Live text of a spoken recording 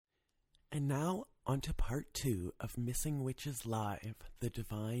And now, on to part 2 of Missing Witches Live. The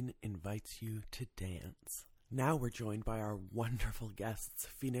Divine invites you to dance. Now we're joined by our wonderful guests,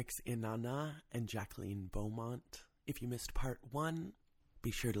 Phoenix Inanna and Jacqueline Beaumont. If you missed part 1,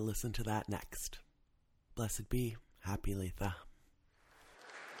 be sure to listen to that next. Blessed be. Happy Letha.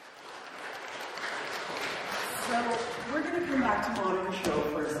 So, we're going to come back to Monica Show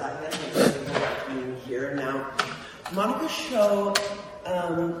for a second. Thank you for being here. Now, Monica Show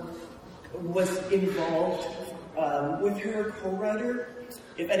was involved with her co-writer.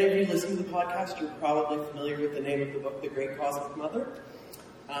 If any of you listen to the podcast, you're probably familiar with the name of the book, The Great Cosmic Mother.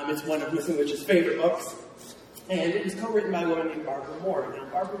 It's one of Missing Witch's favorite books. And it was co-written by a woman named Barbara Moore. Now,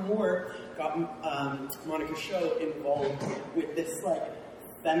 Barbara Moore got Monica Show involved with this,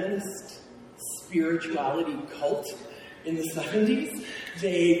 feminist spirituality cult in the 70s.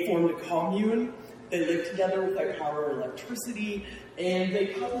 They formed a commune. They lived together without power or electricity. And they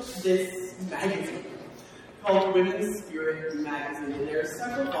published this magazine called Women's Spirit Magazine. And there are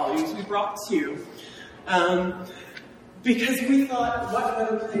several volumes. We brought 2. Because we thought, what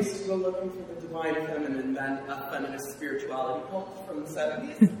better place to go looking for the divine feminine than a feminist spirituality cult from the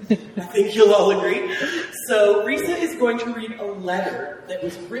 70s? I think you'll all agree. So Risa is going to read a letter that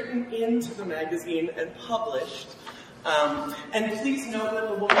was written into the magazine and published. And please note that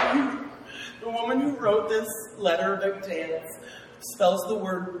the woman who wrote this letter about dance spells the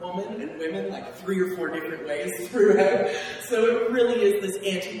word woman and women 3 or 4 different ways throughout. So it really is this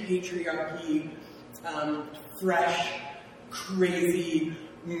anti-patriarchy, fresh, crazy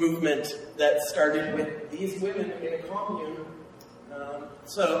movement that started with these women in a commune.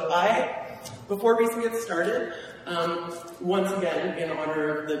 Before we get started, once again, in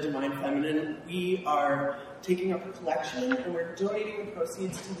honor of the Divine Feminine, we are taking up a collection and we're donating the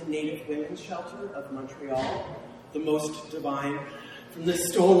proceeds to the Native Women's Shelter of Montreal, the most divine from the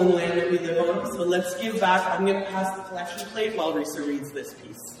stolen land that we live on. So let's give back. I'm going to pass the collection plate while Risa reads this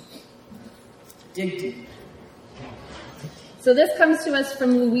piece. Dig deep. So this comes to us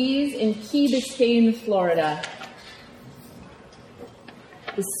from Louise in Key Biscayne, Florida.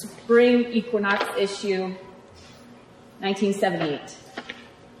 The Spring Equinox issue, 1978.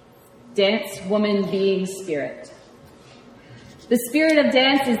 Dance, Woman, Being, Spirit. The spirit of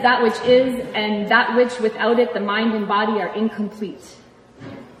dance is that which is, and that which without it the mind and body are incomplete.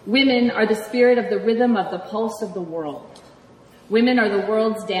 Women are the spirit of the rhythm of the pulse of the world. Women are the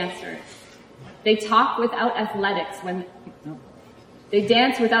world's dancers. They talk without athletics They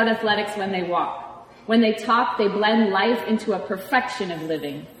dance without athletics when they walk. When they talk, they blend life into a perfection of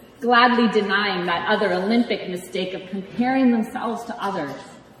living, gladly denying that other Olympic mistake of comparing themselves to others.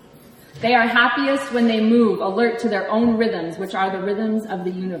 They are happiest when they move, alert to their own rhythms, which are the rhythms of the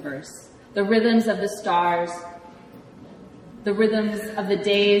universe, the rhythms of the stars, the rhythms of the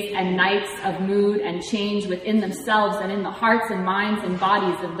days and nights of mood and change within themselves and in the hearts and minds and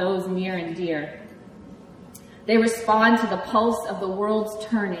bodies of those near and dear. They respond to the pulse of the world's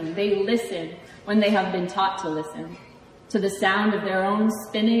turning. They listen when they have been taught to listen, to the sound of their own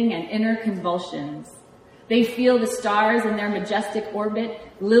spinning and inner convulsions. They feel the stars in their majestic orbit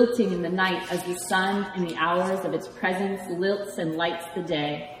lilting in the night as the sun in the hours of its presence lilts and lights the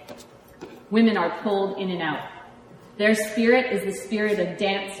day. Women are pulled in and out. Their spirit is the spirit of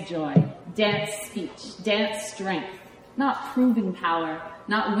dance joy, dance speech, dance strength, not proving power,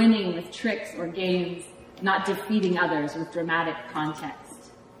 not winning with tricks or games, not defeating others with dramatic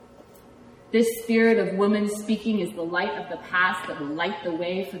context. This spirit of woman speaking is the light of the past that will light the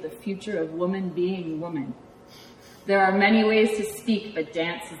way for the future of woman being woman. There are many ways to speak, but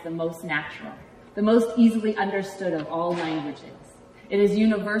dance is the most natural, the most easily understood of all languages. It is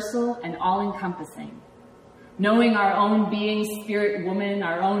universal and all-encompassing. Knowing our own being spirit woman,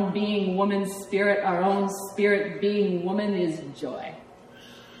 our own being woman spirit, our own spirit being woman is joy.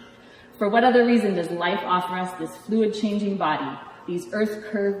 For what other reason does life offer us this fluid-changing body, these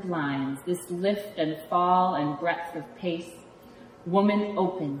earth-curved lines, this lift and fall and breadth of pace? Woman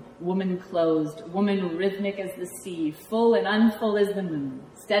open, woman closed, woman rhythmic as the sea, full and unfull as the moon,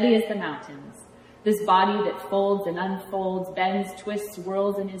 steady as the mountains. This body that folds and unfolds, bends, twists,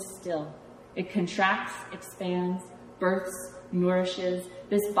 whirls, and is still. It contracts, expands, births, nourishes.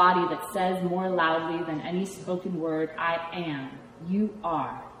 This body that says more loudly than any spoken word, I am, you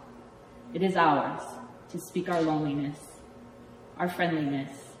are. It is ours to speak our loneliness, our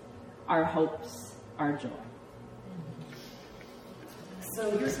friendliness, our hopes, our joy. So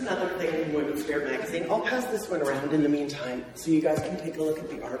here's another thing in Women's Spirit Magazine. I'll pass this one around in the meantime so you guys can take a look at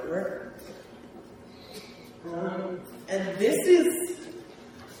the artwork. And this is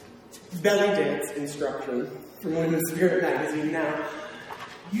belly dance instruction from Women's Spirit Magazine. Now,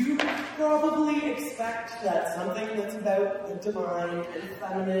 you probably expect that something that's about the divine and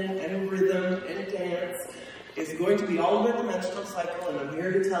feminine and rhythm and dance is going to be all about the menstrual cycle, and I'm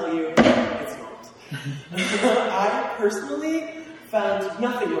here to tell you it's not. I personally found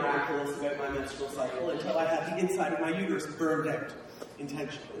nothing miraculous about my menstrual cycle until I had the inside of my uterus burned out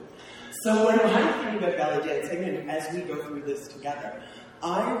intentionally. So when I'm thinking about belly dancing, and as we go through this together,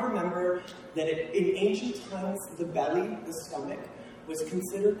 I remember that in ancient times, the belly, the stomach, was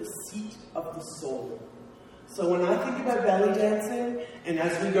considered the seat of the soul. So when I think about belly dancing, and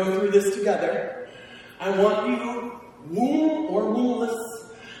as we go through this together, I want you, womb or wombless,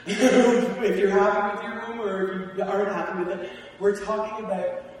 if you're happy with your womb or if you aren't happy with it, we're talking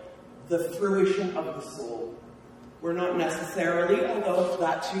about the fruition of the soul. We're not necessarily, although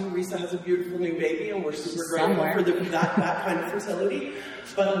that too, Risa has a beautiful new baby and we're super grateful for that kind of fertility.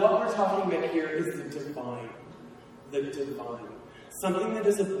 But what we're talking about here is the divine. The divine. Something that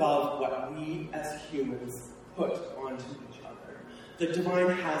is above what we as humans put onto each other. The divine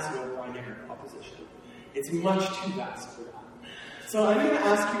has no binary opposition. It's much too vast for that. So I'm going to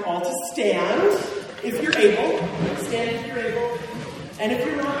ask you all to stand, if you're able. Stand if you're able. And if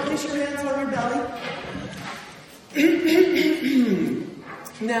you're not, place your hands on your belly.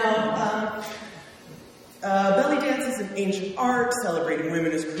 Now, belly dance is an ancient art celebrating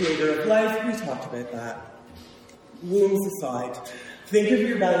women as creator of life. We talked about that. Wombs aside, think of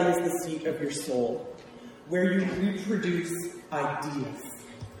your belly as the seat of your soul, where you reproduce ideas,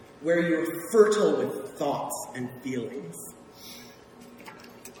 where you're fertile with thoughts and feelings.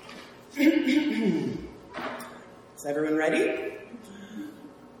 Is everyone ready?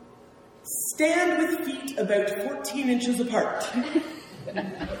 Stand with feet about 14 inches apart.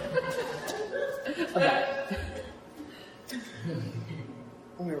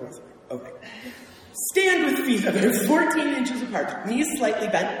 Where was I? Okay. Stand with feet about 14 inches apart, knees slightly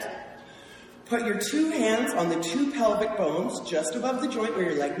bent. Put your two hands on the two pelvic bones just above the joint where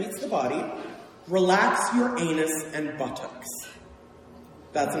your leg meets the body. Relax your anus and buttocks.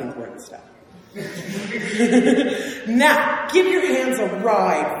 That's an important step. Now, give your hands a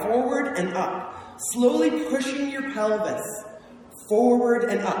ride forward and up, slowly pushing your pelvis forward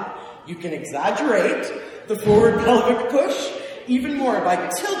and up. You can exaggerate the forward pelvic push even more by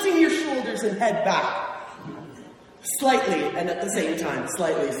tilting your shoulders and head back. Slightly, and at the same time,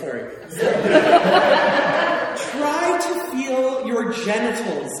 slightly. Try to feel your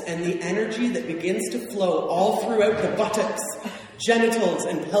genitals and the energy that begins to flow all throughout the buttocks, genitals,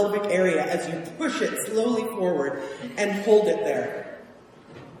 and pelvic area as you push it slowly forward and hold it there.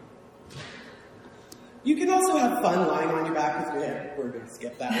 You can also have fun lying on your back with your head. We're going to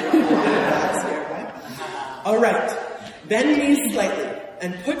skip that one. All right. Bend knees slightly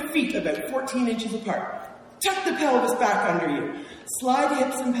and put feet about 14 inches apart. Tuck the pelvis back under you. Slide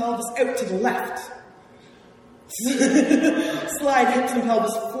hips and pelvis out to the left. Slide hips and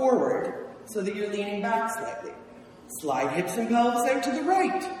pelvis forward so that you're leaning back slightly. Slide hips and pelvis out to the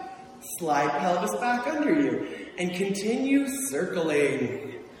right. Slide pelvis back under you. And continue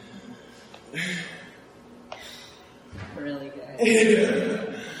circling. Really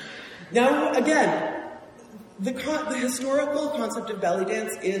good. Now, again, the historical concept of belly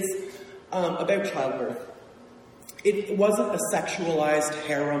dance is about childbirth. It wasn't a sexualized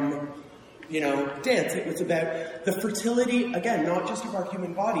harem, dance. It was about the fertility, again, not just of our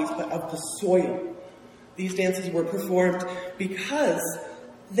human bodies, but of the soil. These dances were performed because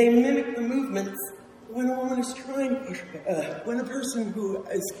they mimic the movements when a woman is trying, when a person who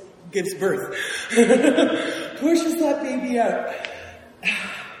gives birth pushes that baby out.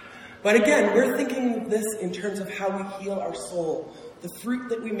 But again, we're thinking of this in terms of how we heal our soul, the fruit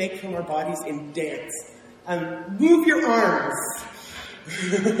that we make from our bodies in dance. Move your arms.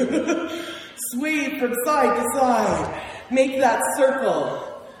 Sway from side to side. Make that circle.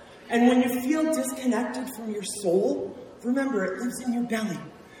 And when you feel disconnected from your soul, remember it lives in your belly.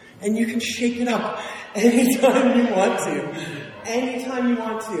 And you can shake it up anytime you want to. Anytime you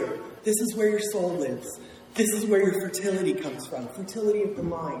want to. This is where your soul lives. This is where your fertility comes from. Fertility of the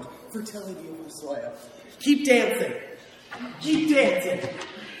mind. Fertility of the soil. Keep dancing. Keep dancing.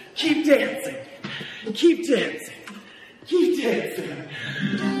 Keep dancing. Keep dancing. Keep dancing.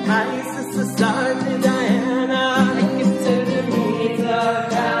 Isis is starting Diana. Take it to the meter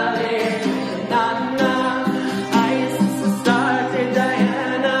valley. Na-na. Isis is starting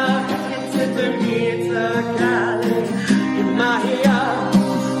Diana. Take it to the meter valley. In my ear.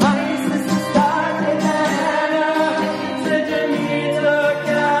 Isis is starting Diana. Take it to the meter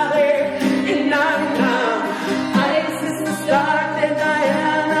valley. In na-na. Isis is starting Diana.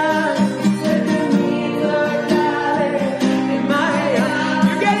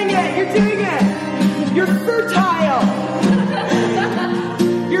 You're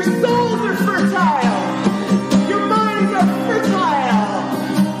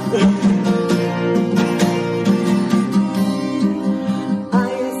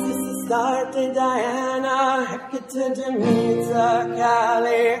Aphrodite, Diana, Hecate, Demeter,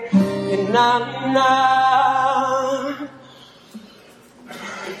 Kali, Inanna.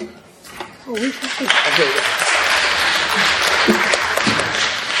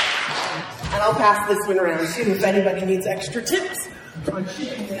 And I'll pass this one around too if anybody needs extra tips.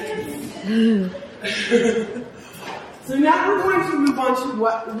 So now we're going to move on to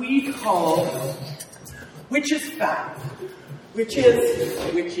what we call witches' fact. Witches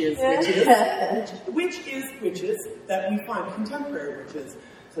that we find contemporary witches,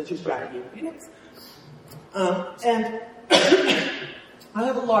 such as Jackie and Phoenix. And I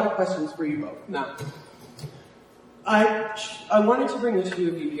have a lot of questions for you both. Now, I wanted to bring the two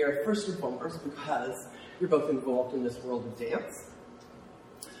of you here, first and foremost, because you're both involved in this world of dance.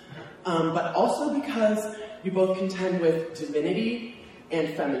 But also because you both contend with divinity and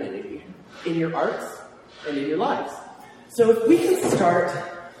femininity in your arts and in your lives. So if we can start,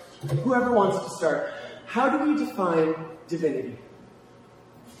 whoever wants to start, how do we define divinity?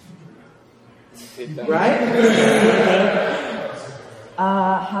 Right?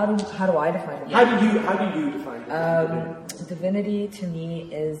 How do I define it? How do you define it? Divinity to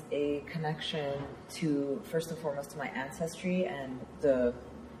me is a connection to, first and foremost, to my ancestry and the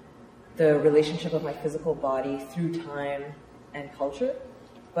relationship of my physical body through time and culture,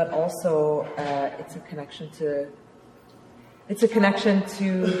 but also it's a connection to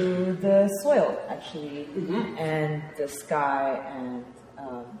the soil, actually, and the sky and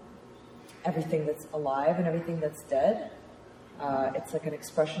everything that's alive and everything that's dead. It's like an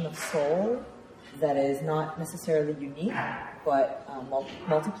expression of soul that is not necessarily unique, but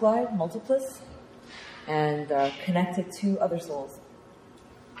multiplied, and connected to other souls.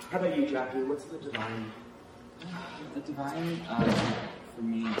 How about you, Jackie? What's the divine? The divine, for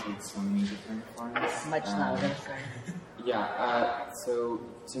me, takes so many different forms. Much louder. Yeah, so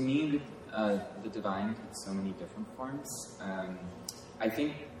to me, the divine takes so many different forms. I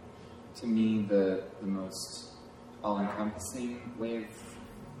think, to me, the most all-encompassing way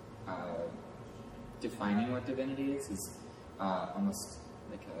of defining what divinity is almost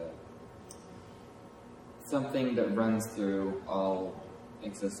like something that runs through all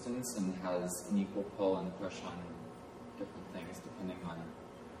existence and has an equal pull and push on different things depending on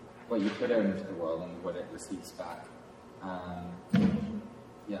what you put out into the world and what it receives back.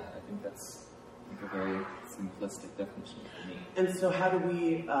 Yeah, I think that's like a very simplistic definition for me. And so how do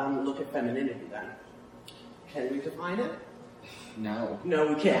we look at femininity then? Can we define it? No. No,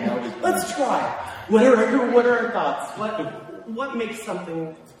 we can't. No, we can't. Let's try. What are our thoughts? What makes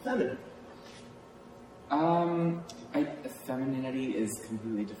something feminine? Femininity is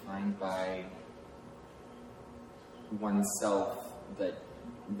completely defined by oneself that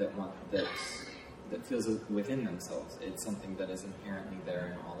feels within themselves. It's something that is inherently there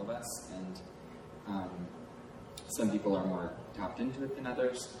in all of us, and some people are more tapped into it than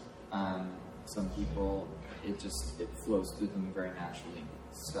others. Some people, it flows through them very naturally.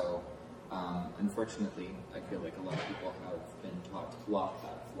 So, unfortunately, I feel like a lot of people have been taught to block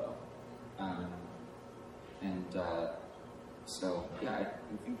that flow. So, yeah, I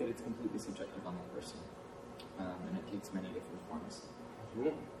think that it's completely subjective on the person, and it takes many different forms.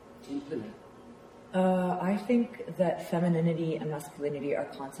 Infinite. I think that femininity and masculinity are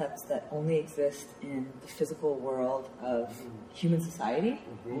concepts that only exist in the physical world of human society.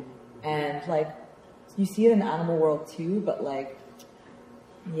 And, you see it in the animal world too, but,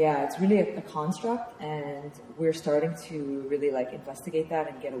 it's really a construct, and we're starting to really, investigate that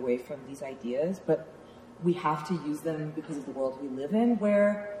and get away from these ideas. But we have to use them because of the world we live in,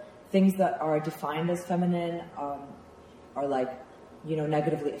 where things that are defined as feminine are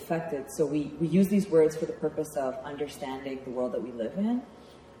negatively affected. So we use these words for the purpose of understanding the world that we live in.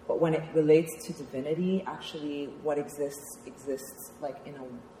 But when it relates to divinity, actually what exists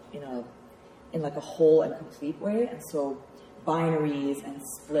in a whole and complete way. And so binaries and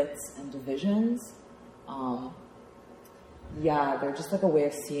splits and divisions, they're just a way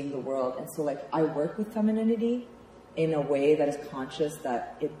of seeing the world. And so I work with femininity in a way that is conscious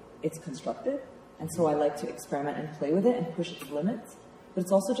that it's constructed. And so I like to experiment and play with it and push its limits. But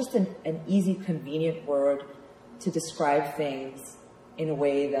it's also just an easy, convenient word to describe things in a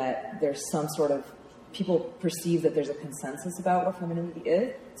way that there's some sort of, people perceive that there's a consensus about what femininity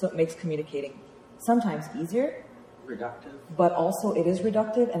is. So it makes communicating sometimes easier. Reductive. But also it is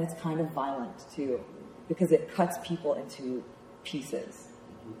reductive, and it's kind of violent too, because it cuts people into pieces.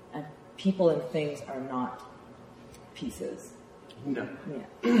 And people and things are not pieces. No. Yeah.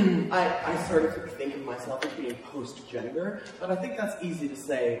 I sort of think of myself as being post-gender, but I think that's easy to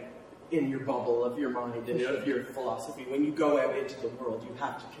say in your bubble of your mind and of your philosophy. When you go out into the world, you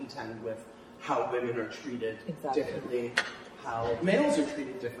have to contend with how women are treated Exactly. differently, how males are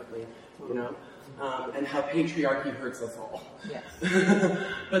treated differently, you know, and how patriarchy hurts us all. Yes.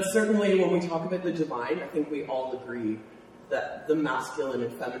 But certainly when we talk about the divine, I think we all agree that the masculine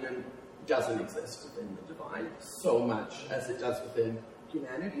and feminine doesn't exist within the divine so much as it does within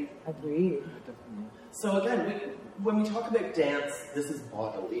humanity. Agreed. So again, when we talk about dance, this is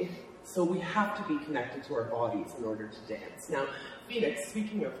bodily. So we have to be connected to our bodies in order to dance. Now, Phoenix,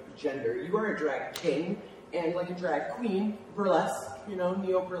 speaking of gender, you are a drag king and like a drag queen, burlesque, you know,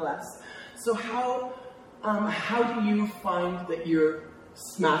 neo-burlesque. So how do you find that you're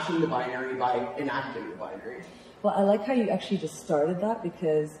smashing the binary by enacting the binary? Well, I like how you actually just started that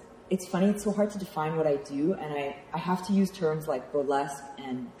because it's funny, it's so hard to define what I do, and I have to use terms like burlesque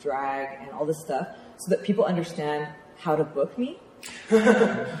and drag and all this stuff so that people understand how to book me.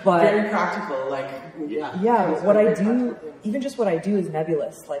 But very practical, like, yeah. Yeah, what I do, even just what I do is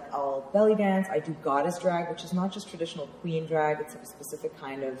nebulous. Like, I'll belly dance, I do goddess drag, which is not just traditional queen drag, it's a specific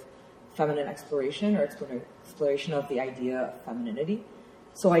kind of feminine exploration or exploration of the idea of femininity.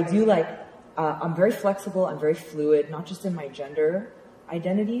 So I do like, I'm very flexible, I'm very fluid, not just in my gender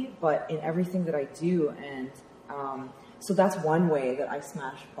identity, but in everything that I do. And so that's one way that I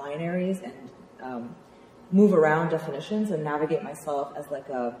smash binaries and move around definitions and navigate myself as like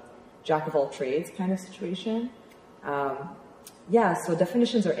a jack of all trades kind of situation. Yeah, so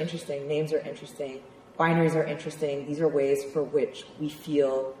definitions are interesting, names are interesting, binaries are interesting. These are ways for which we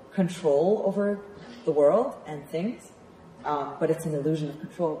feel control over the world and things, but it's an illusion of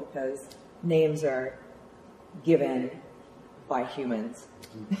control because names are given by humans.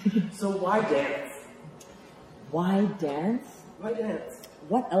 So why dance? Why dance? Why dance?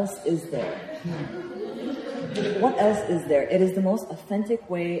 What else is there? What else is there? It is the most authentic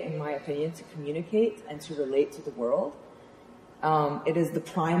way, in my opinion, to communicate and to relate to the world. It is the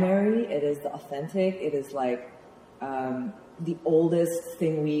primary, it is the authentic, it is like the oldest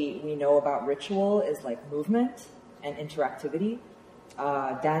thing we know about ritual is like movement and interactivity.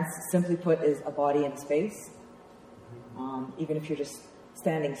 Dance, simply put, is a body in space. Even if you're just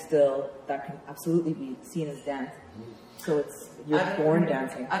standing still, that can absolutely be seen as dance. So you're born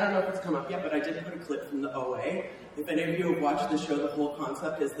dancing. I don't know if it's come up yet, but I did put a clip from the OA. If any of you have watched the show, the whole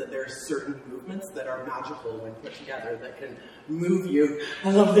concept is that there are certain movements that are magical when put together that can move you.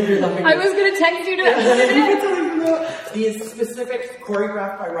 I love that you're laughing. I was going to text you to These specifics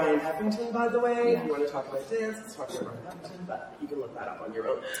choreographed by Ryan Heffington, by the way. If you want to talk about dance, let's talk about Ryan Heffington, but you can look that up on your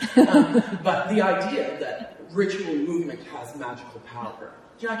own. But the idea that ritual movement has magical power.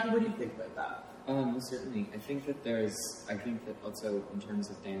 Jackie, what do you think about that? Certainly. I think that also in terms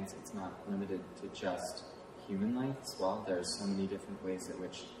of dance, it's not limited to just human life as well. There's so many different ways in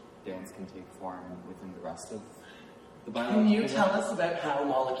which dance can take form within the rest of the biology. Can you tell us about how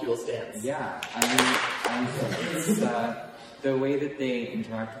molecules dance? Yeah, I mean, it's, the way that they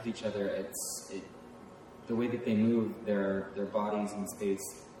interact with each other, the way that they move their bodies in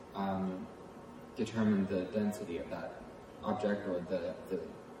space determine the density of that object or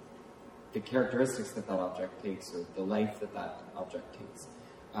the characteristics that object takes or the life that object takes.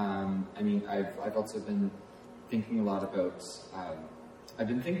 I mean, I've also been thinking a lot about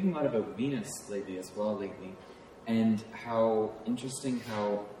Venus lately, and how interesting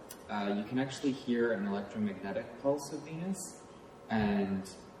how you can actually hear an electromagnetic pulse of Venus, and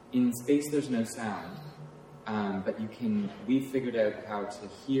in space there's no sound, but we've figured out how to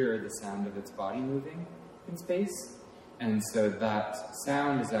hear the sound of its body moving in space. And so that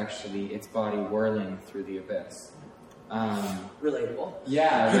sound is actually its body whirling through the abyss. Relatable.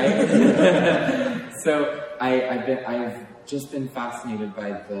 Yeah, right? So I've just been fascinated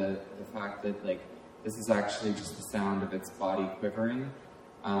by the fact that like this is actually just the sound of its body quivering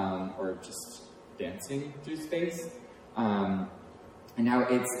or just dancing through space. And now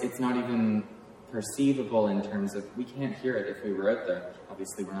it's not even perceivable in terms of, we can't hear it if we were out there.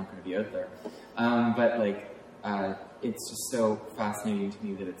 Obviously we're not going to be out there. But like, it's just so fascinating to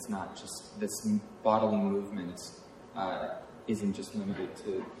me that it's not just this bodily movement isn't just limited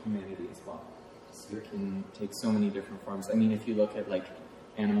to humanity as well. So it can take so many different forms. I mean, if you look at like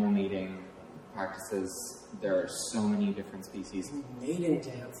animal mating practices, there are so many different species. Mating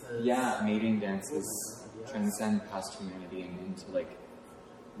dances. Yeah, mating dances transcend past humanity and into like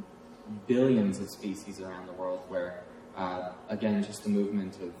billions of species around the world where, again, just the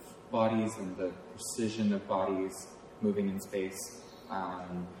movement of bodies and the precision of bodies moving in space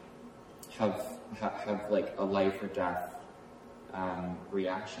have like a life or death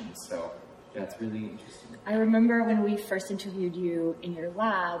reaction. So yeah, it's really interesting. I remember when we first interviewed you in your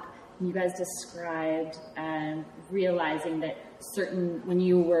lab, you guys described realizing that when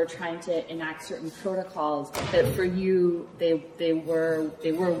you were trying to enact certain protocols, that for you they were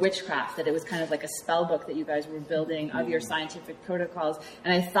witchcraft, that it was kind of like a spell book that you guys were building of your scientific protocols.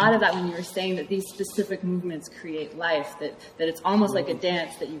 And I thought of that when you were saying that these specific movements create life, that it's almost like a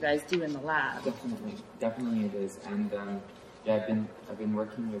dance that you guys do in the lab. Definitely it is. And I've been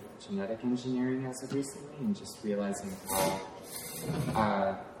working with genetic engineering as of recently, and just realizing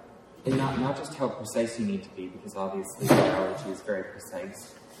how and not just how precise you need to be, because obviously biology is very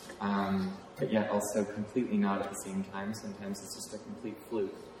precise, but yet also completely not at the same time. Sometimes it's just a complete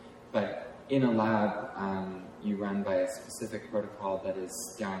fluke. But in a lab, you run by a specific protocol that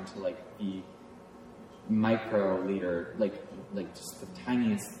is down to like the microliter, like just the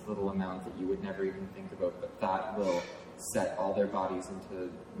tiniest little amount that you would never even think about, but that will set all their bodies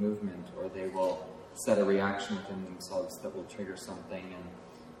into movement, or they will set a reaction within themselves that will trigger something. And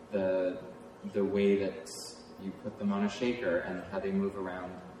the way that you put them on a shaker and how they move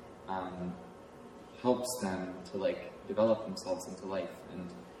around helps them to like develop themselves into life. And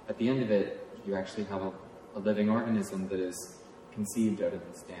at the end of it, you actually have a living organism that is conceived out of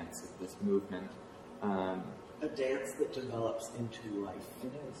this dance, of this movement. A dance that develops into life.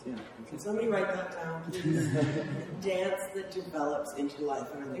 It is, yeah. Can somebody write that down, please? Dance that develops into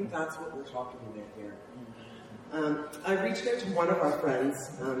life. And I think that's what we're talking about here. I reached out to one of our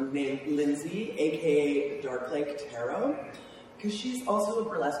friends named Lindsay, aka Dark Lake Tarot, because she's also a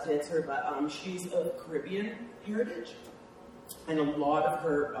burlesque dancer, but she's of Caribbean heritage, and a lot of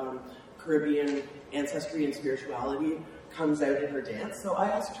her Caribbean ancestry and spirituality comes out in her dance. So I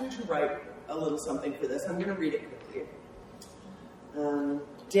asked her to write a little something for this. I'm going to read it quickly.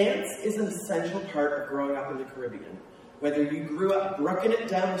 Dance is an essential part of growing up in the Caribbean. Whether you grew up brooking it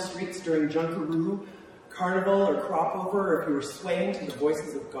down the streets during Junkaroo, Carnival, or Crop Over, or if you were swaying to the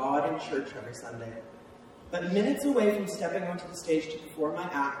voices of God in church every Sunday. But minutes away from stepping onto the stage to perform my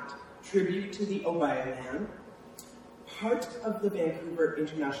act, Tribute to the Obaye Man, part of the Vancouver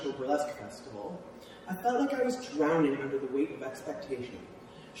International Burlesque Festival, I felt like I was drowning under the weight of expectation.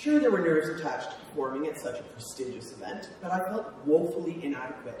 Sure, there were nerves attached to performing at such a prestigious event, but I felt woefully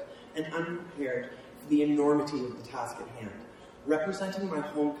inadequate and unprepared for the enormity of the task at hand, representing my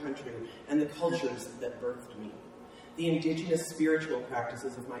home country and the cultures that birthed me, the indigenous spiritual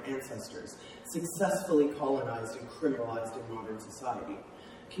practices of my ancestors, successfully colonized and criminalized in modern society,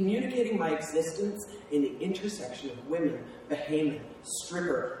 communicating my existence in the intersection of women, behemoth,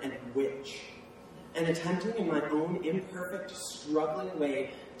 stripper, and witch, and attempting in my own imperfect, struggling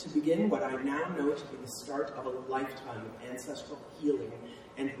way to begin what I now know to be the start of a lifetime of ancestral healing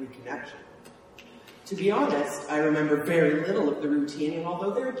and reconnection. To be honest, I remember very little of the routine, and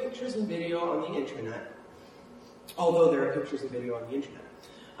although there are pictures and video on the internet,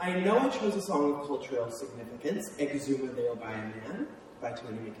 I know I chose a song of cultural significance, Exuma the Obaye Man, by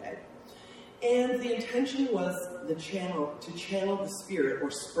Tony McKay, and the intention was to channel the spirit or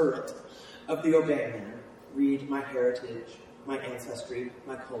spirit of the Obaye Man, read my heritage, my ancestry,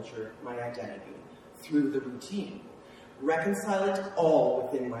 my culture, my identity, through the routine, reconcile it all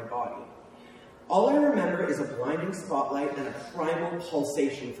within my body. All I remember is a blinding spotlight and a primal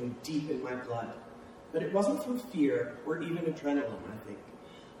pulsation from deep in my blood. But it wasn't from fear or even adrenaline, I think.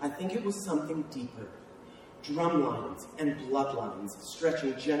 I think it was something deeper. Drum lines and bloodlines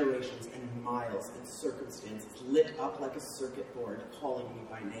stretching generations and miles and circumstances lit up like a circuit board calling me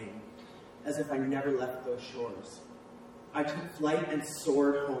by name, as if I never left those shores. I took flight and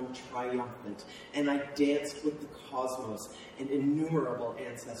soared home triumphant, and I danced with the cosmos and innumerable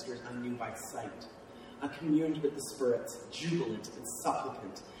ancestors I knew by sight. I communed with the spirits, jubilant and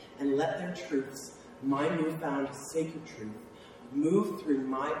supplicant, and let their truths, my newfound sacred truth, move through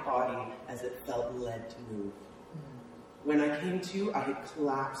my body as it felt led to move. When I came to, I had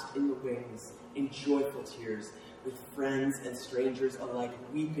collapsed in the wings, in joyful tears, with friends and strangers alike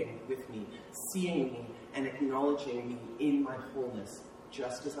weeping with me, seeing me and acknowledging me in my wholeness,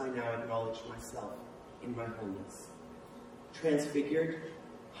 just as I now acknowledge myself in my wholeness. Transfigured,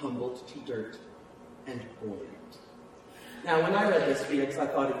 humbled to dirt, and buoyant. Now, when I read this, Phoenix, I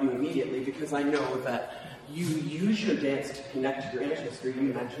thought of you immediately because I know that you use your dance to connect to your ancestry.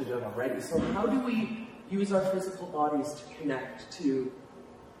 You mentioned it already. So how do we use our physical bodies to connect to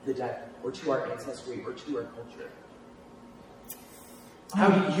the dead, or to our ancestry, or to our culture? How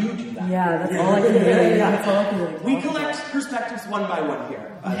do you do that? Yeah, that's all I can really. That's all I can really. We collect perspectives one by one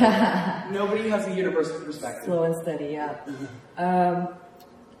here. Nobody has a universal perspective. Slow and steady, yeah.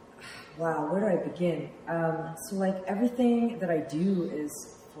 Wow, where do I begin? So like everything that I do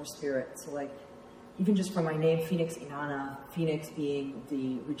is for spirit. So like even just from my name, Phoenix Inanna, Phoenix being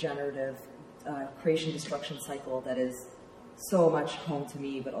the regenerative creation destruction cycle that is so much home to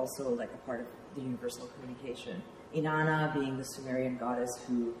me, but also like a part of the universal communication. Inanna being the Sumerian goddess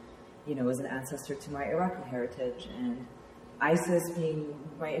who, you know, is an ancestor to my Iraqi heritage, and Isis being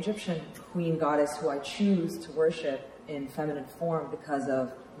my Egyptian queen goddess who I choose to worship in feminine form because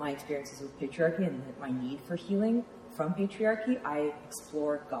of my experiences with patriarchy and my need for healing from patriarchy. I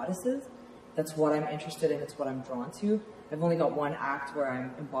explore goddesses. That's what I'm interested in. It's what I'm drawn to. I've only got one act where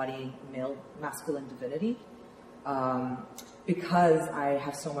I'm embodying male, masculine divinity. Because I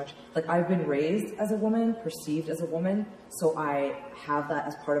have so much, like I've been raised as a woman, perceived as a woman, so I have that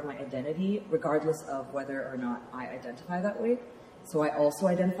as part of my identity, regardless of whether or not I identify that way. So I also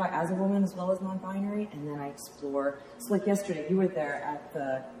identify as a woman as well as non-binary, and then I explore. So like yesterday, you were there at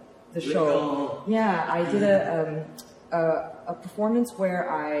the show. Yeah, I did a performance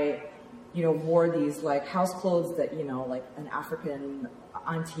where I, you know, wore these like house clothes that, you know, like an African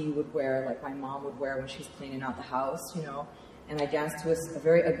auntie would wear, like my mom would wear when she's cleaning out the house, you know. And I danced to a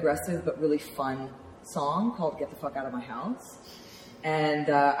very aggressive but really fun song called "Get the Fuck Out of My House." And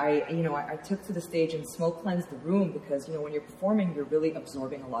I took to the stage and smoke cleansed the room because, you know, when you're performing, you're really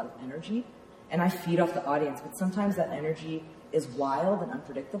absorbing a lot of energy. And I feed off the audience, but sometimes that energy is wild and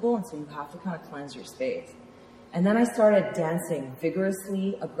unpredictable, and so you have to kind of cleanse your space. And then I started dancing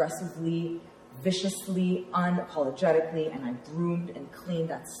vigorously, aggressively, viciously, unapologetically, and I broomed and cleaned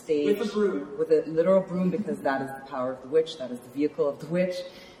that stage. With a broom. With a literal broom, because that is the power of the witch, that is the vehicle of the witch.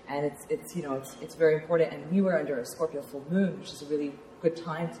 And it's very important. And we were under a Scorpio full moon, which is a really good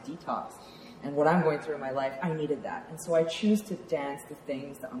time to detox. And what I'm going through in my life, I needed that. And so I choose to dance the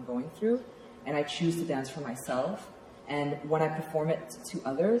things that I'm going through, and I choose to dance for myself. And when I perform it to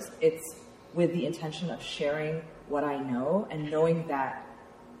others, it's with the intention of sharing what I know and knowing that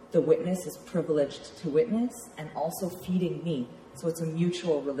the witness is privileged to witness and also feeding me. So it's a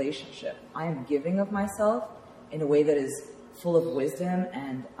mutual relationship. I am giving of myself in a way that is full of wisdom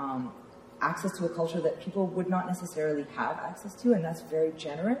and access to a culture that people would not necessarily have access to, and that's very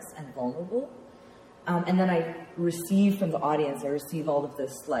generous and vulnerable. And then I receive from the audience, I receive all of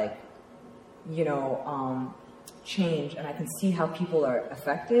this, like, you know, change, and I can see how people are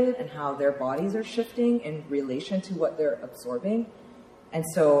affected and how their bodies are shifting in relation to what they're absorbing. And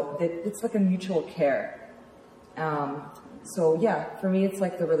so it's like a mutual care. So yeah, for me, it's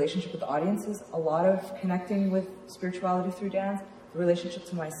like the relationship with the audience is a lot of connecting with spirituality through dance, the relationship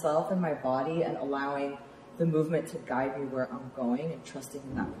to myself and my body, and allowing the movement to guide me where I'm going and trusting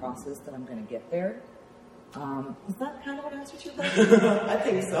in that process that I'm going to get there. Is that kind of an answer to your question? I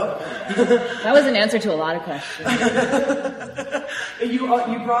think so. That was an answer to a lot of questions. You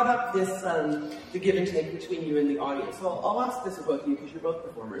brought up this, the give and take between you and the audience. So I'll ask this of both of you because you're both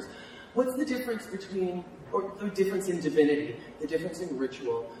performers. What's the difference between, or the difference in divinity, the difference in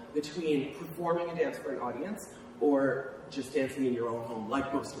ritual between performing a dance for an audience or just dancing in your own home,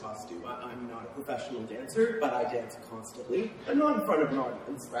 like most of us do? I'm not a professional dancer, but I dance constantly. I'm not in front of an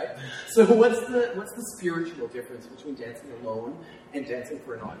audience, right? So what's the spiritual difference between dancing alone and dancing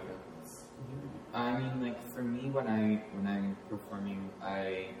for an audience? I mean, like, for me, when I'm performing,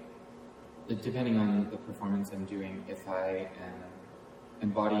 depending on the performance I'm doing, if I am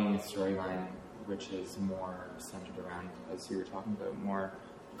embodying a storyline which is more centered around, as you were talking about, more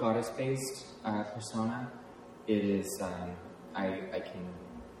goddess-based persona, it is, I can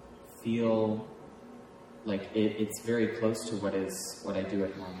feel like it's very close to what I do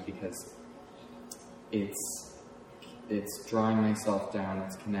at home, because it's drawing myself down,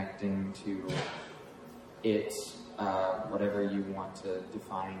 it's connecting to it, whatever you want to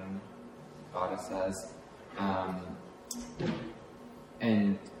define goddess as,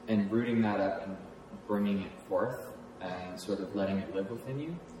 and rooting that up and bringing it forth and sort of letting it live within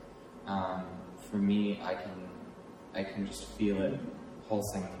you. For me, I can just feel it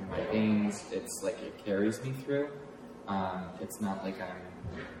pulsing through my veins. It's like it carries me through. It's not like I'm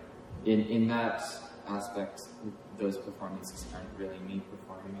in that aspect. Those performances aren't really me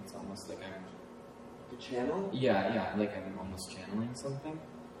performing. It's almost like I'm the channel. Yeah, like I'm almost channeling something.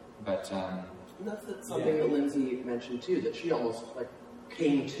 But that's something that Lindsay mentioned too. That she almost like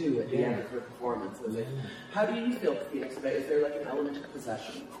came to at the end of her performance. How do you feel, Phoenix? Is there like an element of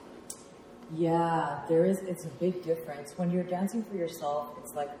possession? Yeah, there is. It's a big difference. When you're dancing for yourself,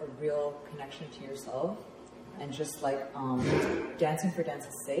 it's like a real connection to yourself, and just like dancing for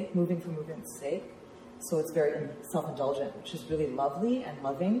dance's sake, moving for movement's sake. So it's very self-indulgent, which is really lovely and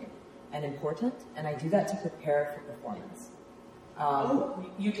loving and important. And I do that to prepare for performance.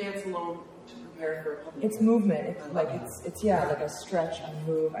 You dance alone to prepare for a public? It's movement. It's like a stretch, I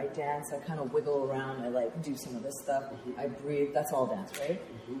move, I dance, I kind of wiggle around, I like do some of this stuff, I breathe. That's all dance, right?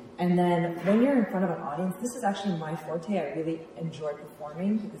 And then when you're in front of an audience, this is actually my forte. I really enjoy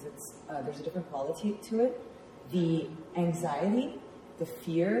performing because it's there's a different quality to it. The anxiety, the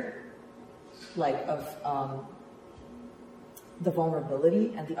fear, of the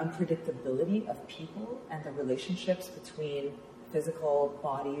vulnerability and the unpredictability of people and the relationships between physical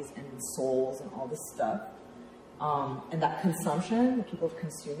bodies and souls and all this stuff. And that consumption, the people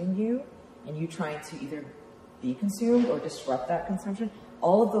consuming you, and you trying to either be consumed or disrupt that consumption,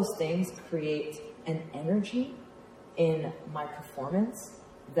 all of those things create an energy in my performance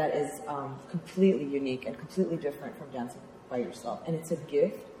that is completely unique and completely different from dancing by yourself. And it's a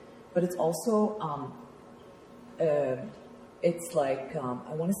gift, but it's also, it's like,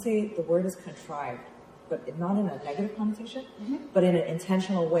 I want to say the word is contrived, but not in a negative connotation, but in an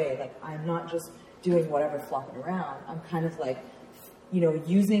intentional way. Like, I'm not just doing whatever, flopping around. I'm kind of like,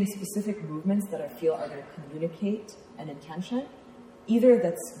 using specific movements that I feel are going to communicate an intention, either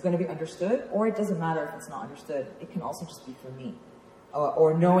that's going to be understood, or it doesn't matter if it's not understood. It can also just be for me.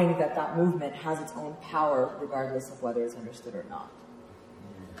 Or knowing that that movement has its own power regardless of whether it's understood or not.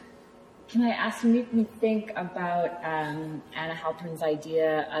 Can I ask, you make me think about Anna Halpern's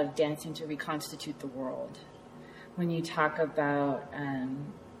idea of dancing to reconstitute the world. When you talk about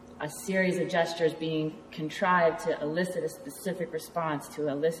a series of gestures being contrived to elicit a specific response, to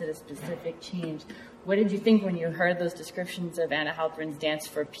elicit a specific change, what did you think when you heard those descriptions of Anna Halpern's Dance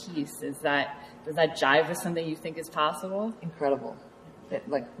for Peace? Does that jive with something you think is possible? Incredible.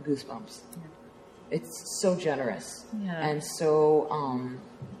 Like goosebumps. Yeah. It's so generous. Yeah. And so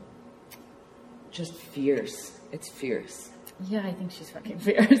just fierce. It's fierce. Yeah, I think she's fucking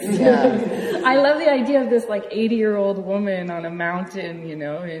fierce. Yeah. I love the idea of this 80-year-old woman on a mountain,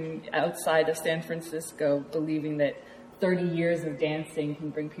 in outside of San Francisco, believing that 30 years of dancing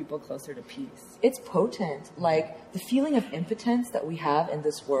can bring people closer to peace. It's potent. Like, the feeling of impotence that we have in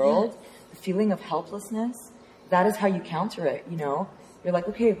this world, the feeling of helplessness, that is how you counter it, You're like,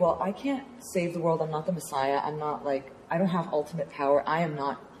 okay, well, I can't save the world. I'm not the Messiah. I'm not I don't have ultimate power. I am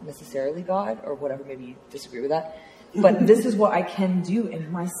not necessarily God or whatever. Maybe you disagree with that. But this is what I can do in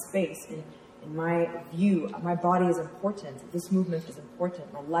my space, in my view. My body is important. This movement is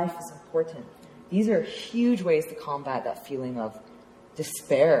important. My life is important. These are huge ways to combat that feeling of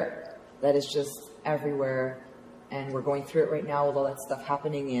despair that is just everywhere. And we're going through it right now with all that stuff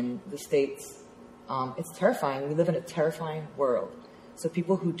happening in the States. It's terrifying. We live in a terrifying world. So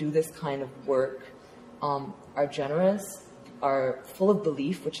people who do this kind of work are generous, are full of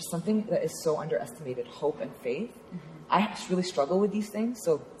belief, which is something that is so underestimated, hope and faith. Mm-hmm. I really struggle with these things.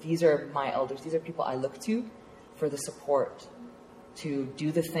 So these are my elders. These are people I look to for the support to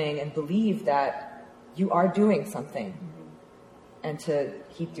do the thing and believe that you are doing something and to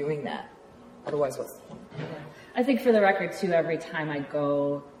keep doing that. Otherwise, what's the point? Yeah. I think for the record, too, every time I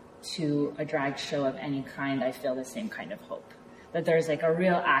go to a drag show of any kind, I feel the same kind of hope. That there's a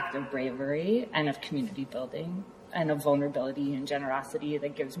real act of bravery and of community building and of vulnerability and generosity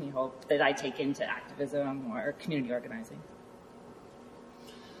that gives me hope that I take into activism or community organizing.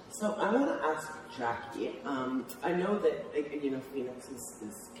 So I want to ask Jackie. I know that Phoenix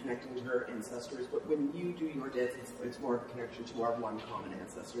is connecting to her ancestors, but when you do your dance, it's more of a connection to our one common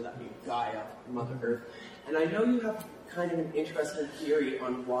ancestor, that being Gaia, Mother Earth. And I know you have kind of an interesting theory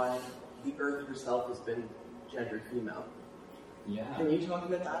on why the Earth herself has been gendered female. Yeah. Can you talk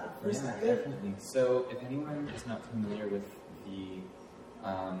about that for a second? Definitely. So, if anyone is not familiar with the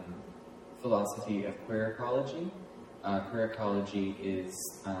philosophy of queer ecology is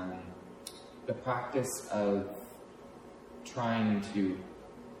the practice of trying to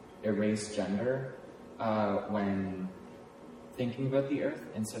erase gender when thinking about the Earth,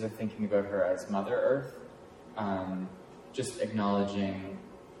 instead of thinking about her as Mother Earth, just acknowledging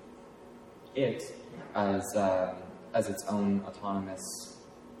it as its own autonomous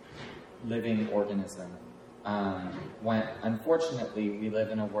living organism. When unfortunately we live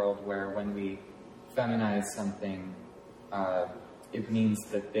in a world where when we feminize something, it means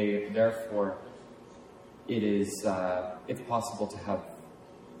that therefore it is it's possible to have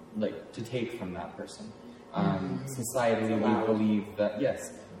to take from that person. Societally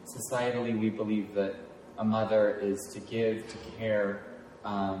we believe that a mother is to give, to care,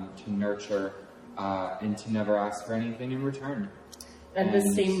 to nurture, and to never ask for anything in return. And the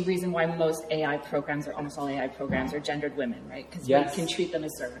same reason why most AI programs, or almost all AI programs, are gendered women, right? Because we can treat them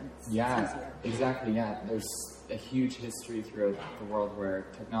as servants. Yeah, exactly, yeah. There's a huge history throughout the world where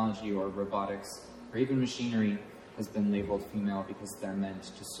technology or robotics or even machinery has been labeled female because they're meant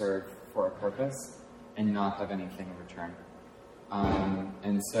to serve for a purpose and not have anything in return.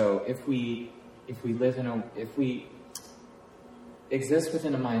 And so if we exist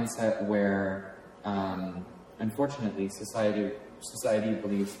within a mindset where, unfortunately, society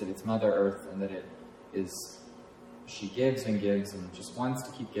believes that it's Mother Earth and that she gives and gives and just wants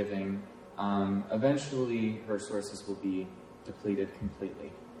to keep giving, eventually her sources will be depleted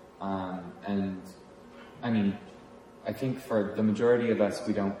completely. And I mean, I think for the majority of us,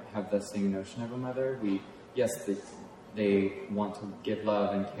 we don't have the same notion of a mother. They want to give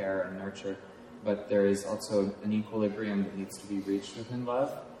love and care and nurture, but there is also an equilibrium that needs to be reached within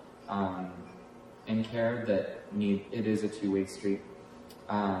love and care it is a two-way street.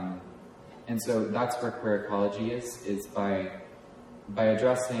 And so that's where queer ecology is by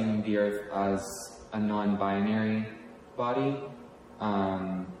addressing the earth as a non-binary body,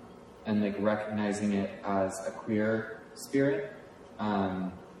 and like recognizing it as a queer spirit,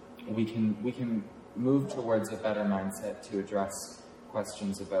 we can move towards a better mindset to address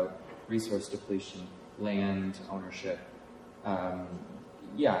questions about resource depletion, land ownership.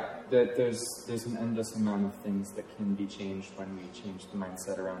 There's an endless amount of things that can be changed when we change the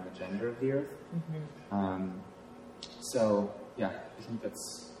mindset around the gender of the earth. I think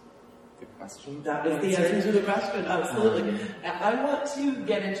that's a good question. That is the answer to the question, absolutely. I want to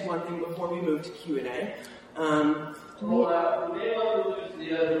get into one thing before we move to Q&A. We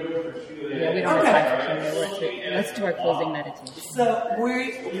don't have time for Q&A. Let's do our closing meditation. So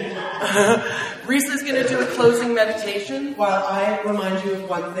Risa's going to do a closing meditation while I remind you of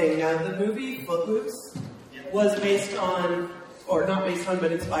one thing. Now, the movie Footloose was based on, or not based on,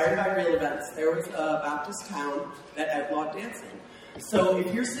 but inspired by real events. There was a Baptist town that outlawed dancing. So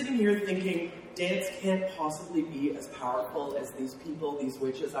if you're sitting here thinking, dance can't possibly be as powerful as these people, these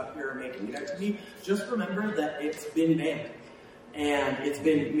witches up here are making it out to be, just remember that it's been banned. And it's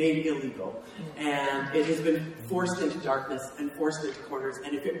been made illegal. And it has been forced into darkness and forced into corners.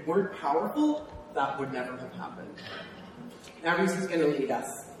 And if it weren't powerful, that would never have happened. Now Reese is going to lead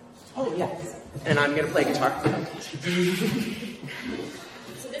us. Oh, yes. And I'm going to play guitar. So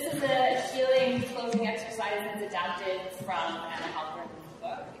this is a healing closing exercise that's adapted from Anna Halpern's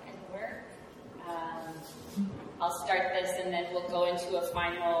book and work. I'll start this and then we'll go into a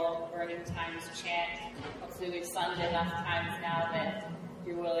final Burning Times chant. Hopefully we've sung enough times now that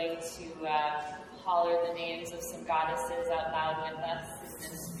you're willing to holler the names of some goddesses out loud with us in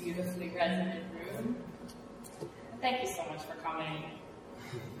this beautifully resonant room. Thank you so much for coming.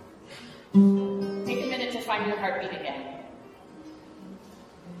 Take a minute to find your heartbeat again.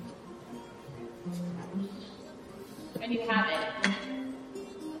 When you have it,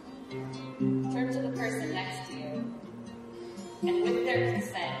 turn to the person next to you, and with their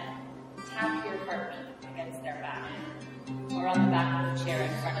consent, tap your heartbeat against their back, or on the back of the chair in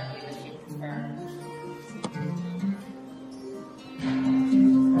front of you if you prefer.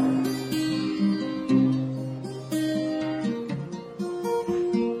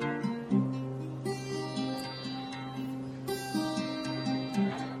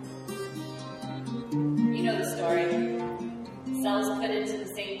 You know the story. Cells put into the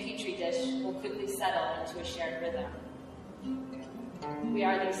same petri dish will quickly settle into a shared rhythm. We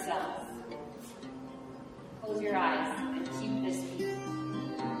are these cells. Close your eyes and keep this beat.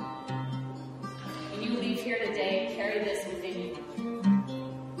 When you leave here today, carry this within you.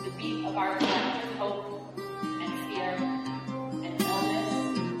 The beat of our collective hope and fear and illness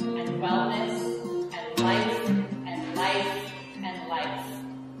and wellness and life and life and life.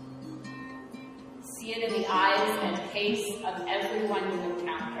 See it in the eyes and face of everyone you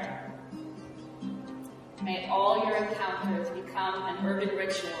encounter. May all your encounters become an urban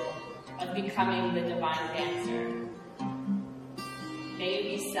ritual of becoming the divine dancer. May you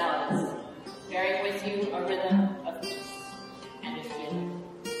be cells, bearing with you a rhythm of peace and of healing.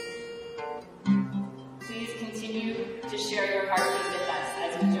 Please continue to share your heartbeat with us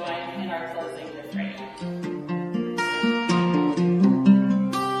as we join in our closing refrain.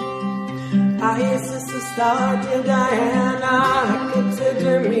 Isis started Diana,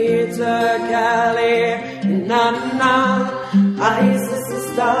 consider me to Cali, na. Isis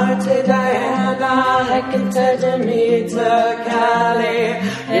started Diana, consider me to Cali,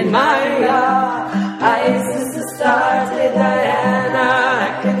 in Maya. Isis started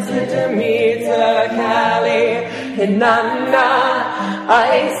Diana, consider me to Cali, in na.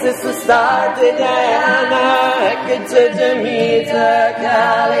 Isis started Diana, consider me to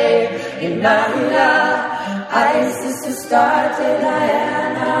Cali, in na. Isis started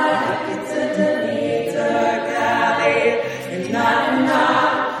Diana, consider me to Cali, in na.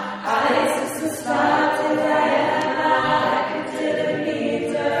 Isis started Diana.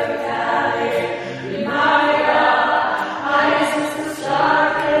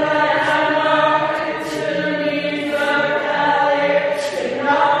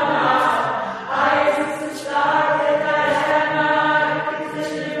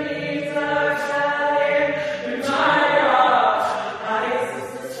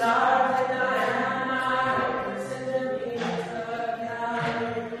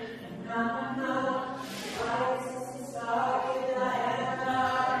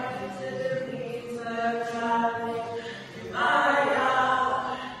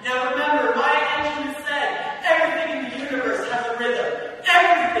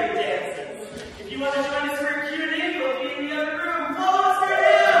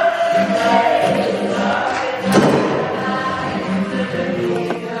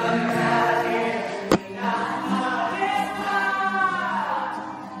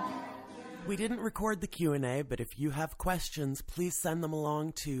 We didn't record the Q&A, but if you have questions, please send them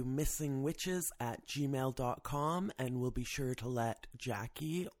along to missingwitches@gmail.com, and we'll be sure to let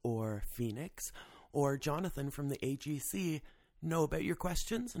Jackie or Phoenix or Jonathan from the AGC know about your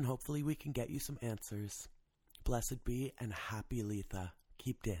questions, and hopefully we can get you some answers. Blessed be and happy Letha.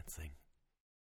 Keep dancing.